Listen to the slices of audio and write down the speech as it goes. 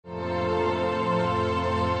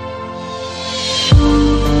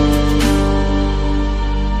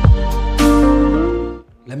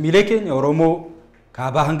Lammiilee keenya Oromoo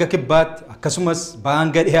kaabaa hanga kibbaatti akkasumas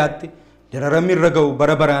hanga dhiyaatti dararamni irra ga'u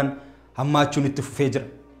bara baraan hammaachuun itti fufee jira.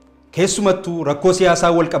 Keessumattuu rakkoo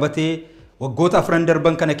siyaasaa wal qabatee waggoota afran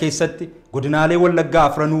darban kana keessatti godinaalee Wallaggaa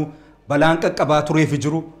afranuu balaan qaqqabaa tureef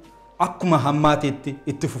jiru akkuma hammaateetti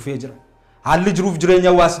itti fufee jira. Haalli jiruuf jireenya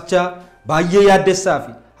hawaasichaa baay'ee yaaddessaa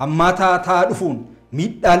fi hammaataa ta'aa dhufuun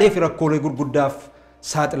miidhaalee fi rakkoolee gurguddaaf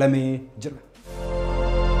saaxilamee jira.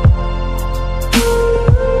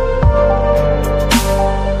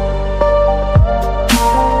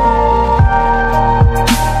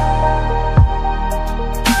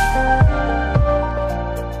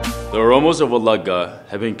 The Oromos of Wallaggaa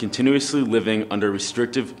have been continuously living under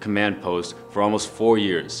restrictive command posts for almost 4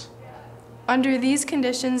 years. Under these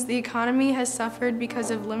conditions, the economy has suffered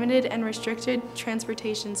because of limited and restricted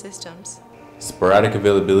transportation systems. Sporadic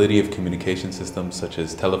availability of communication systems such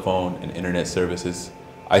as telephone and internet services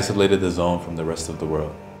isolated the zone from the rest of the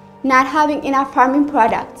world. Not having enough farming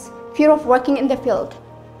products, fear of working in the field,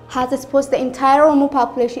 has exposed the entire Oromo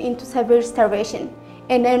population into severe starvation,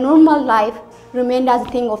 and a normal life remained as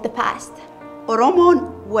a thing of the past. Oromon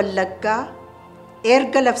Wallaggaa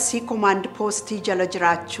erga labsii command postii jala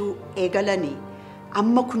jiraachuu eegalanii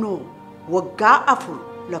amma kunoo waggaa 4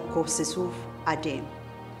 lakkoofsisuuf adeema.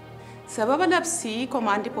 Sababa labsii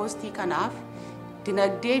command postii kanaaf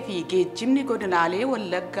dinagdee fi geejjibni godinaalee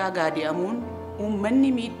Wallaggaa gaadi'amuun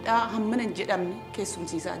uummanni miidhaa hammana hin jedhamne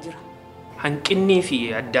keessumsiisaa jira. Hanqinnii fi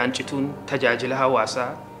addaancituun tajaajila hawaasaa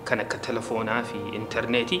kan akka telefoonaa fi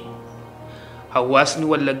intarneetii hawaasni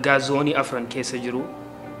Wallaggaa zoonii afran keessa jiru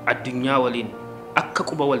addunyaa waliin akka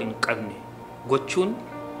quba waliin qabne gochuun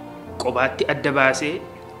qobaatti adda baasee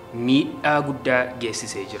miidhaa guddaa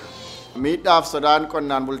geessisee jira. Miidhaaf sodaan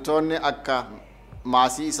qonnaan bultoonni akka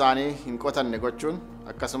maasii isaanii hin qotanne gochuun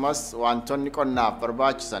akkasumas wantoonni qonnaaf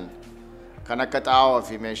barbaachisan kan akka xaa'oo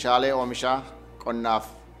fi meeshaalee oomishaa qonnaaf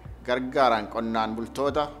gargaaran qonnaan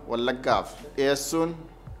bultoota Wallaggaaf dhiyeessuun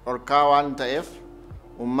dhorkaa waan ta'eef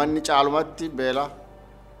ummanni caalumatti beela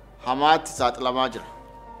hamaatti saaxilamaa jira.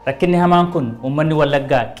 Rakkinni hamaan kun ummanni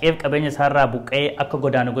Wallaggaa qeef qabeenya isaarraa buqqa'ee akka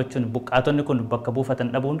godaanu gochuun buqqaatonni kun bakka buufatan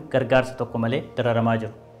dhabuun gargaarsa tokko malee dararamaa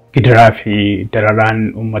jiru. Gidiraa fi dararaan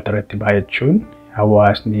uummata irratti baay'achuun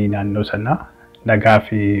hawaasni naannoo sanaa nagaa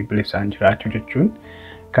fi bilisaan jiraachuu jechuun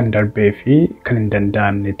kan darbee fi kan hin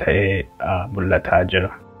danda'amne ta'ee mul'ataa jira.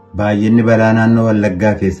 Baay'inni balaa naannoo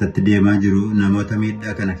Wallaggaa keessatti deemaa jiru namoota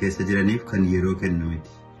miidhaa kana keessa jiraniif kan yeroo kennu miti.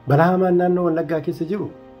 Balaa hamaan naannoo Wallaggaa keessa jiru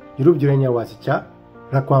jiruuf jireenya hawaasichaa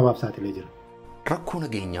rakkoo hamaaf saaxilee jira. Rakkoo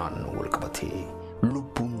nageenyaan wal qabatee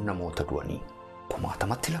lubbuun namoota du'anii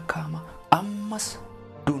kumaatamatti lakkaa'ama ammas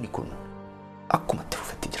duuni kun akkumatti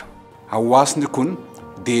fufetti jira. Hawaasni kun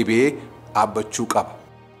deebi'ee dhaabbachuu qaba.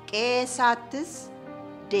 Qeessaattis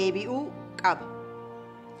deebi'uu qaba.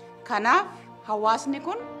 Kanaaf hawaasni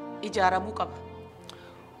kun ijaaramuu qaba.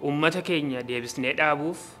 Uummata keenya deebisnee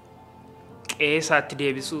dhaabuuf qeessaatti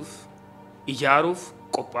deebisuuf ijaaruuf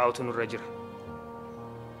qophaa'utu nurra jira.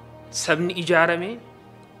 Sabni ijaarame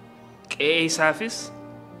qe'ee isaafis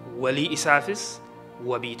walii isaafis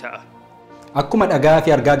wabii ta'a. Akkuma dhagaa fi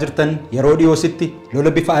argaa jirtan yeroo dhiyoositti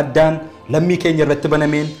lola bifa addaan lammii keenya irratti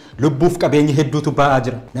banameen lubbuuf qabeenya hedduutu ba'aa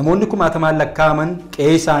jira. Namoonni kumaatamaan lakkaa'aman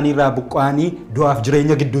qe'ee isaanii irraa buqqa'anii du'aaf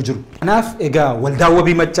jireenya gidduu jiru. Kanaaf egaa waldaan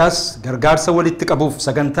Wabii Maccaas gargaarsa walitti qabuuf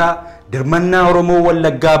sagantaa dirmannaa Oromoo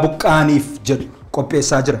Wallaggaa buqqa'aniif jedhu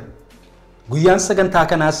qopheessaa jira. Guyyaan sagantaa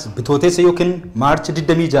kanaas bitooteessa yookiin Maarch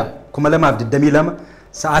 26 2022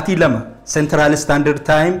 sa'aatii 2 Central Standard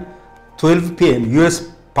Time 12 PM US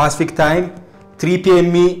Pacific Time 3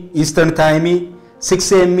 PM Eastern Time 6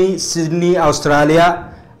 AM Sydney Australia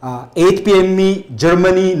 8 PM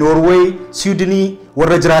Germany Norway Sweden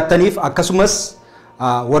warra jiraataniif akkasumas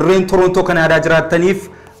warreen Toronto Canada jiraataniif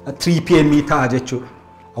 3 PM ta'a jechuudha.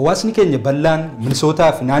 Hawaasni keenya bal'aan Minnesota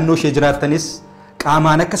fi naannoo ishee jiraatanis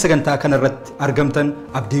qaamaan akka sagantaa kana irratti argamtan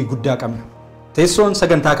abdii guddaa qabna. Teessoon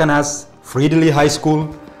sagantaa kanaas Friendly High School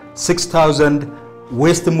 6000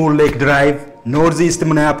 West Moor Lake Drive Northeast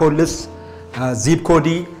Minneapolis zip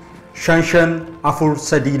code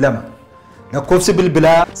 5432 lakkoofsi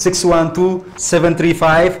bilbilaa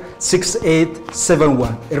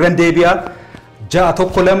 612-735-6871 irraan deebi'aa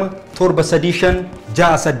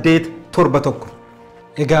 612-735-6871.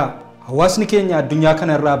 Egaa hawaasni keenya addunyaa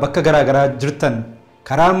kana irraa bakka garaa garaa jirtan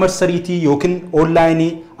karaa marsariitii yookiin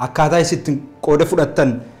onlaayinii akkaataa isin qooda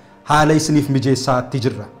fudhattan haala isiniif mijeessaatti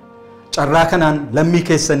jirra. Carraa kanaan lammii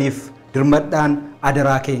keessaniif dirmadhaan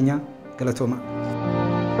adaraa keenya galatooma.